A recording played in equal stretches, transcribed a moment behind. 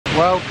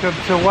Welcome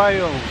to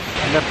Wales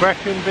and the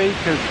Brecon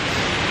Beacons.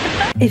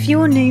 If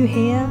you're new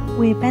here,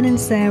 we're Ben and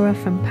Sarah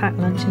from Pack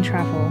Lunch and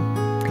Travel.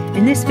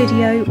 In this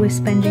video, we're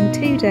spending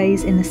 2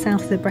 days in the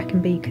south of the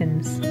Brecon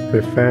Beacons.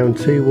 We've found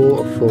 2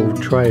 waterfall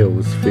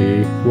trails for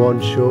you, one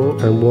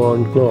short and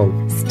one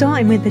long.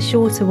 Starting with the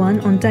shorter one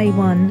on day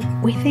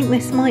 1, we think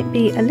this might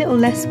be a little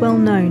less well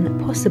known,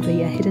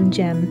 possibly a hidden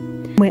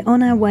gem. We're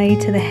on our way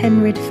to the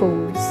Henrhyd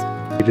Falls.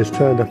 We just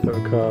turned up at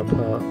a car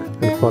park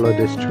and followed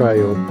this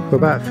trail for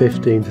about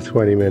 15 to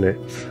 20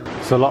 minutes.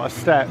 It's a lot of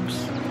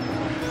steps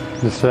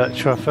in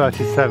search for a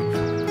 37th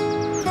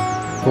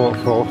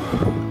waterfall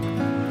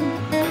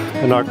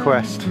in our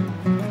quest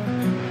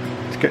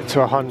to get to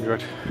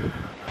 100.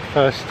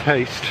 First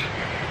taste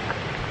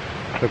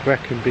of the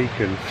Brecon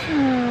Beacons.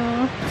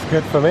 Aww. It's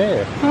good from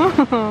here.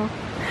 Oh,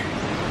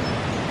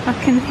 I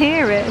can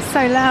hear it, it's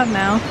so loud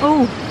now.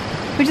 Oh,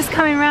 we're just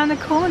coming around the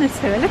corner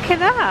to it, look at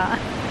that.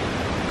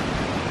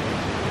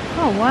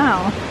 Oh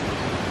wow.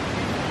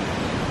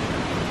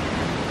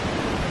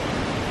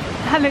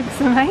 That looks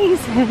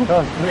amazing.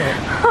 Oh, yeah.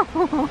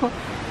 Oh.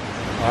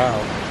 Wow.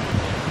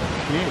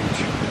 Huge.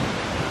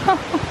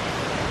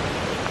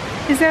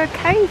 Is there a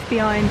cave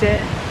behind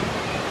it?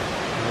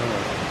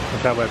 Oh,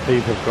 is that where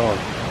people have gone?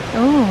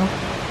 Oh.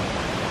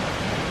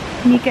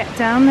 Can you get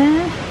down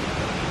there?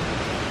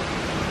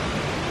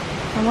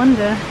 I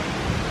wonder.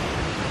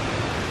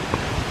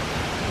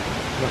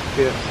 Must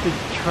be a steep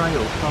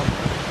trail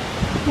somewhere.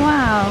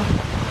 Wow.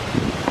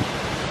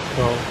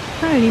 Well,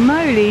 Holy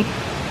moly.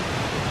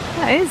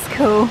 That is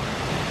cool.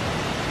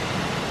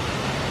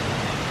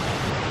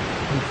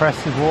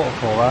 impressive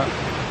waterfall, that.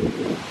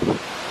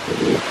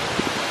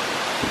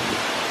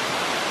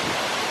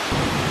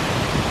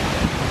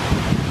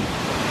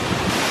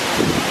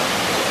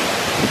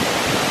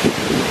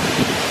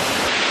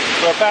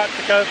 We're about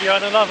to go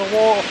behind another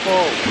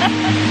waterfall.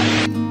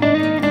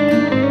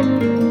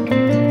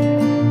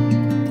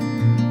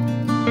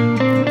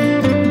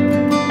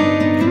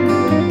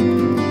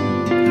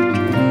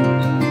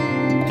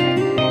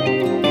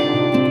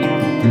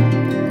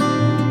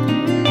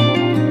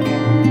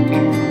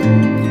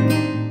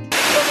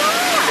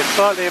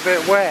 Slightly a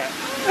bit wet.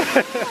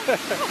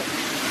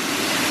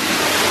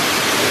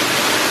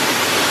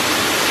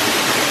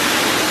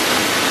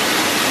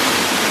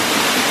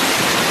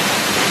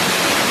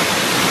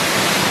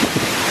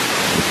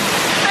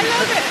 I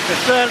love it.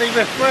 It's certainly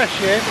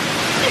refreshing.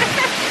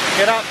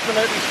 Get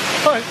absolutely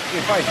soaked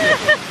behind you.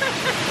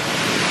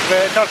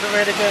 But it doesn't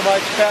really get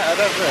much better,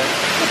 does it?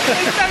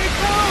 It's so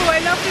cool.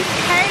 I love this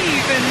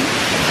cave and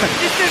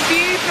just the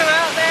view from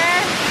out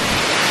there.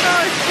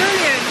 Oh, it's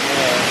brilliant.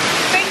 Yeah.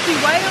 Thank you,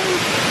 Wales.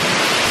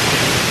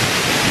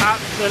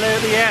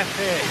 Absolutely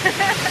epic.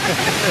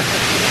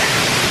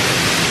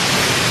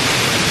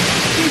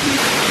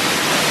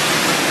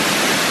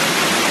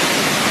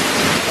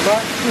 I'm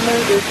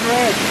absolutely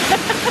drenched,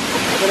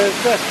 but it's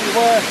definitely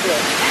worth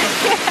it.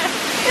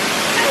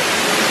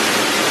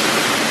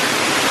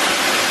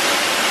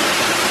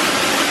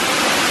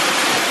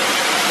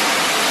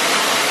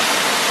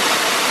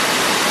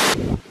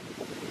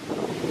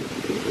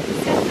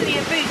 Definitely a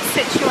boot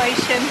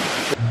situation.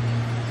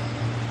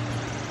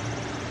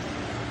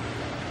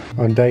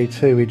 On day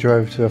 2 we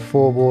drove to a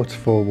Four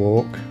Waterfall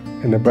Walk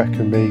in the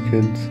Brecon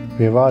Beacons.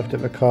 We arrived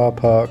at the car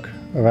park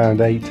around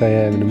 8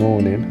 AM in the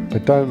morning,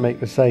 but don't make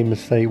the same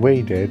mistake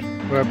we did.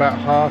 We're about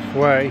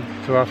halfway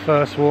to our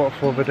first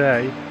waterfall of the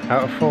day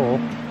out of 4.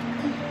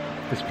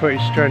 It's pretty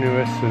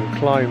strenuous and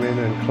climbing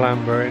and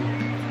clambering,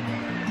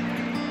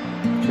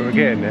 but we're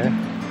getting there.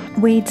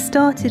 We'd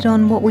started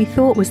on what we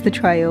thought was the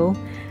trail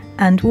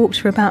and walked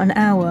for about an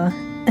hour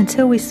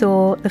until we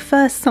saw the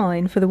first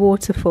sign for the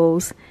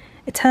waterfalls.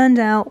 It turned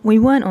out we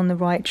weren't on the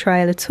right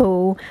trail at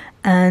all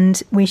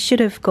and we should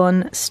have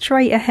gone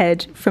straight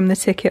ahead from the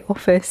ticket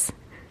office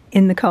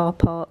in the car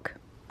park.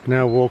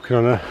 Now walking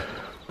on a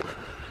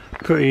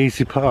pretty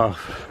easy path.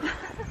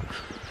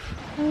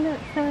 Oh look,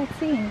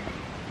 13.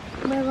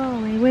 Where are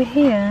we? We're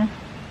here.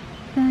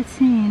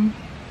 13.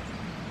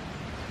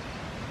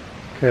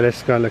 Okay,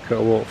 let's go and look at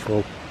a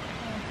waterfall.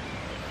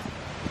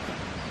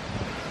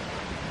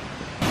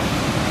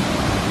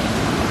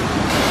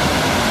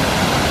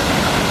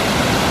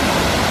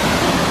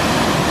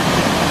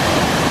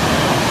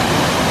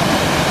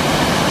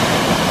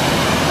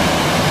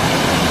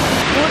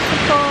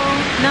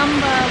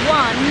 Number 1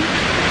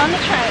 on the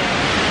trail.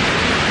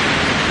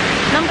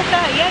 Number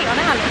 38 on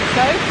our list,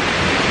 though.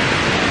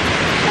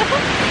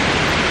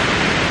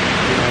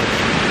 Nice.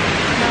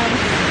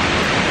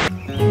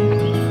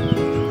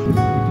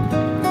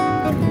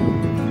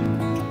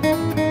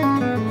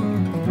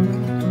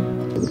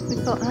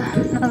 We've got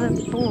another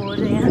board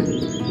here.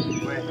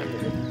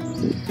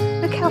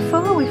 Look how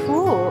far we've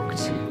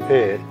walked.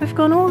 Here. We've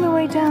gone all the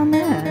way down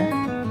there.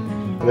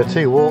 And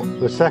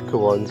the second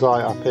one's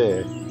right up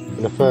here.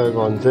 And the third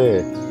one's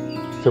here,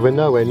 so we're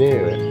nowhere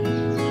near it.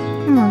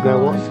 Oh my God. Now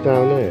what's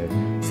down there?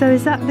 So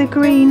is that the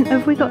green?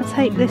 Have we got to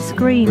take this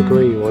green, the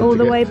green one all to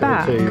the get way to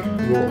back? The two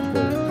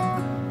waterfalls.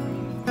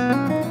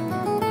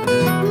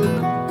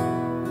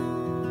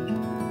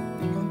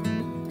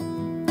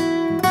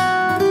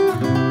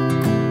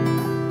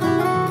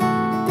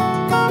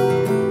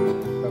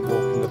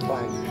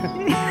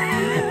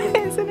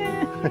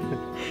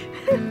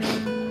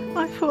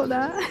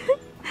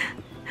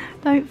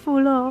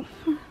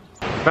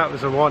 That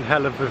was a one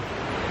hell of a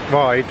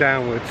ride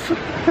downwards. We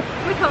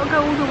got to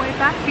go all the way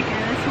back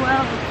again as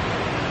well.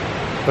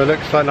 But it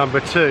looks like number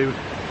 2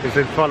 is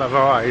in front of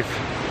our eyes.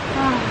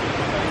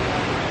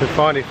 Oh. We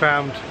finally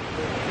found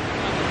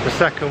the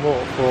second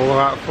waterfall.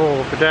 We're out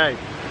 4 per day.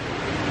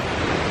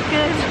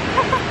 Good.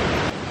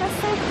 That's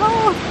so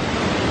cold.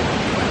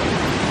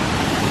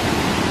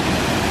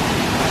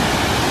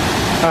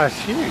 That's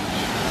huge.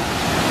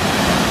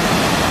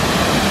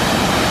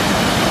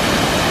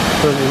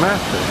 Really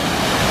massive.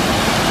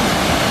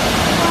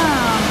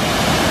 Wow.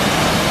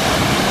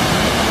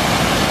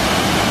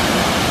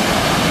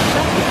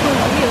 That's a cool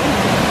view,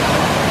 isn't it?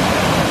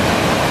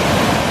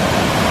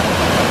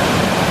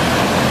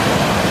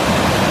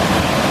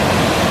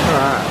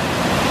 Alright.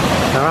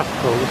 Now that's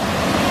cool.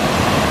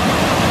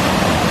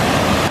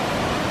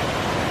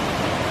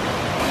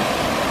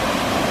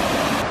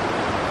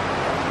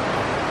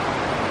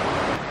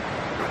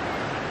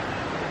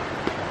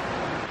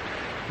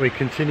 We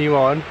continue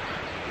on.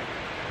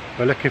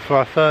 We're looking for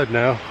our third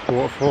now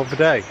waterfall of the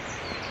day.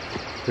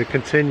 We're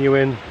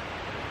continuing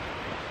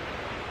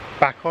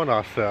back on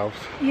ourselves.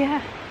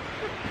 Yeah.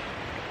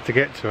 To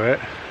get to it.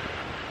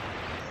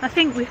 I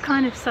think we've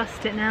kind of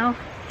sussed it now.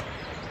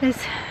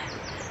 There's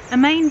a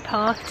main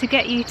path to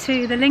get you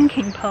to the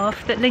linking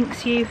path that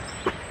links you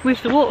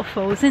with the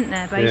waterfalls, isn't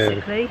there,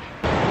 basically?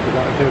 Yeah. We'd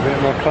like to do a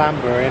bit more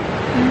clambering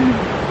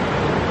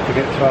to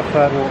get to our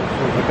third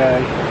waterfall of the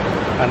day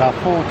and our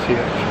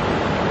 40th.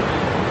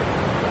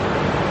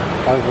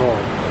 Overall,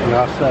 in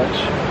our search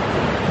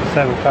for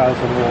 7,000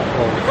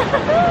 waterfalls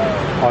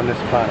on this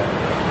planet.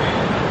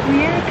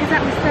 Yeah, because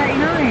that was 39.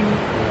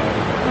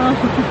 Yeah. Oh.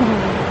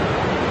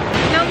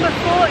 Number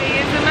 40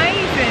 is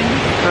amazing.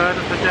 Third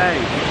of the day.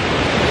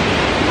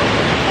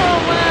 Oh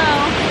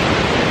wow.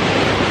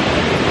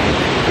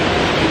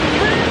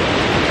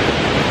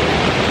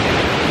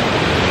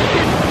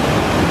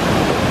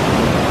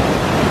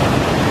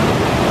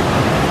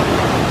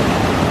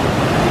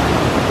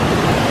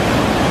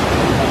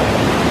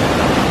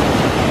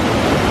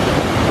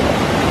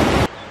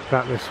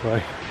 Back this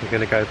way. We're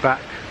going to go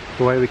back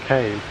the way we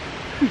came.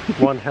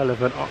 One hell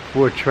of an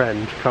upward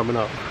trend coming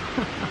up.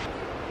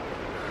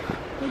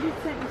 They did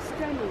say it was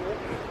strenuous.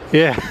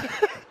 Yeah.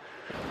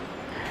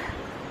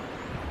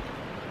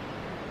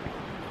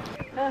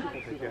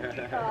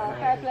 Oh,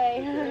 fair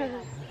play.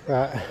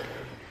 That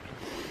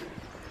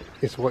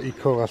is what you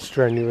call a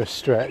strenuous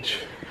stretch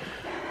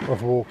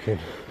of walking.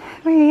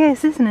 It really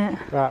is, isn't it?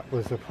 That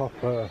was a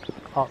proper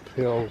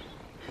uphill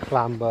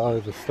clamber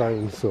over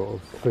stones sort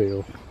of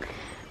feel.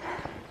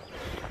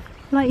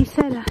 Like you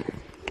said,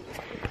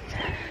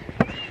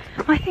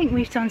 I think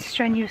we've done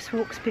strenuous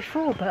walks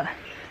before, but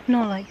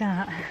not like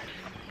that.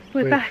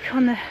 We're back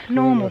on the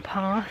normal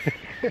path.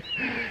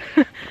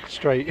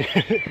 straight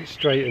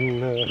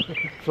and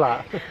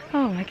flat.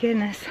 Oh my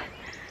goodness.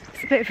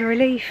 It's a bit of a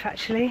relief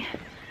actually,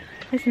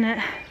 isn't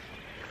it?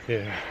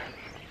 Yeah.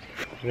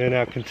 We're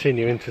now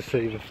continuing to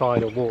see the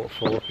final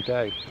waterfall of the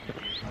day.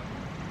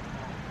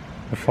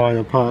 The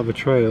final part of the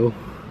trail.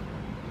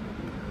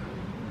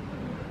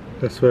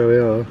 That's where we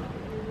are.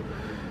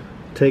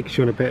 Takes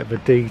you on a bit of a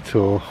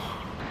detour.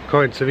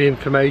 According to the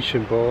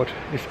information board,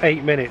 it's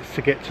 8 minutes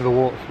to get to the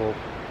waterfall,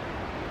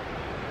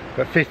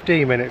 but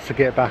 15 minutes to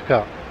get back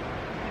up.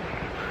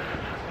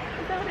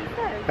 Is that what it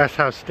says? That's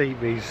how steep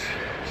these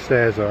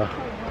stairs are.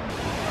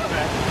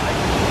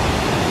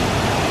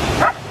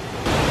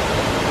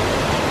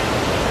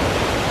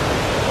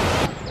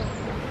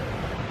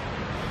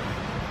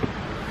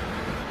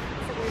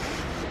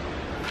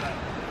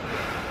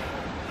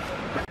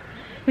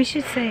 We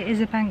should say it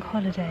is a bank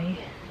holiday.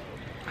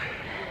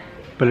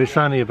 But it's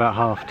only about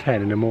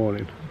 10:30 in the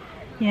morning.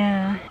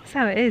 Yeah, that's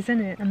how it is,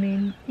 isn't it? I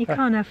mean, you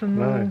can't have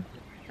them all No.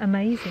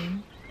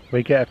 amazing.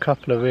 We get a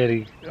couple of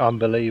really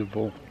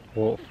unbelievable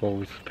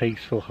waterfalls,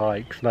 peaceful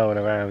hikes, no one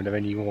around, and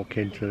then you walk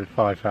into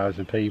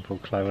 5,000 people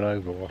climbing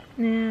over one.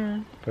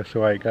 Yeah, That's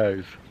the way it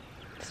goes.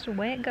 that's the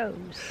way it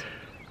goes.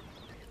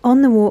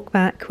 On the walk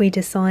back, we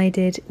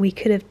decided we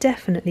could have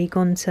definitely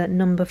gone to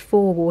number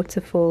 4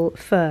 waterfall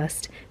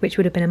first, which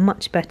would have been a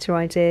much better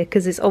idea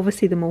because it's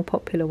obviously the more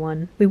popular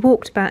one. We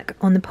walked back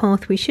on the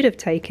path we should have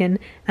taken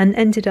and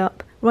ended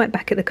up right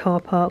back at the car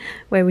park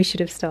where we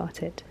should have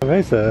started.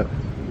 There's a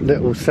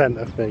little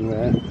centre thing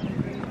there.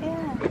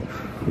 Yeah,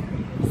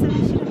 so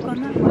we should have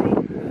gone that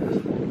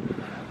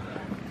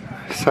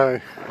way. So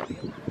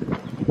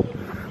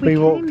we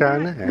walked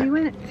down back. there. We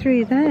went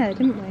through there,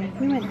 didn't we?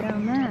 We went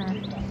down there.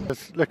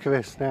 Let's look at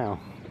this now.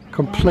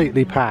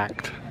 Completely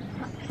packed.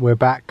 We're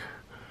back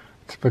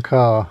to the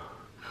car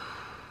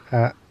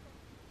at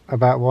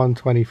about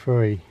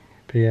 1:23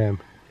 PM.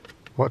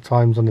 What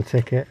time's on the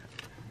ticket?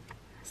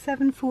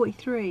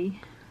 7:43.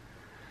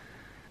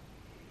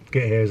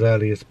 Get here as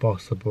early as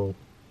possible.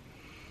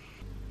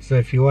 So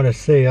if you want to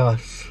see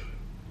us,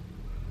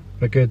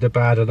 the good, the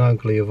bad and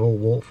ugly of all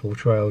waterfall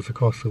trails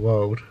across the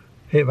world,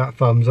 hit that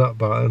thumbs up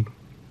button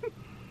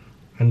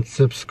and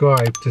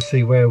subscribe to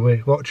see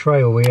what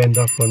trail we end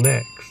up on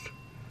next.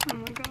 Oh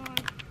my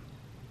god.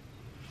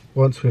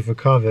 once we've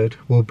recovered,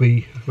 we'll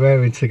be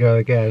raring to go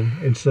again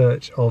in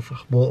search of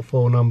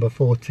waterfall number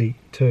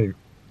 42.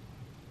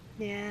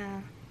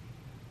 Yeah.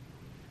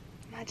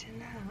 Imagine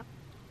that.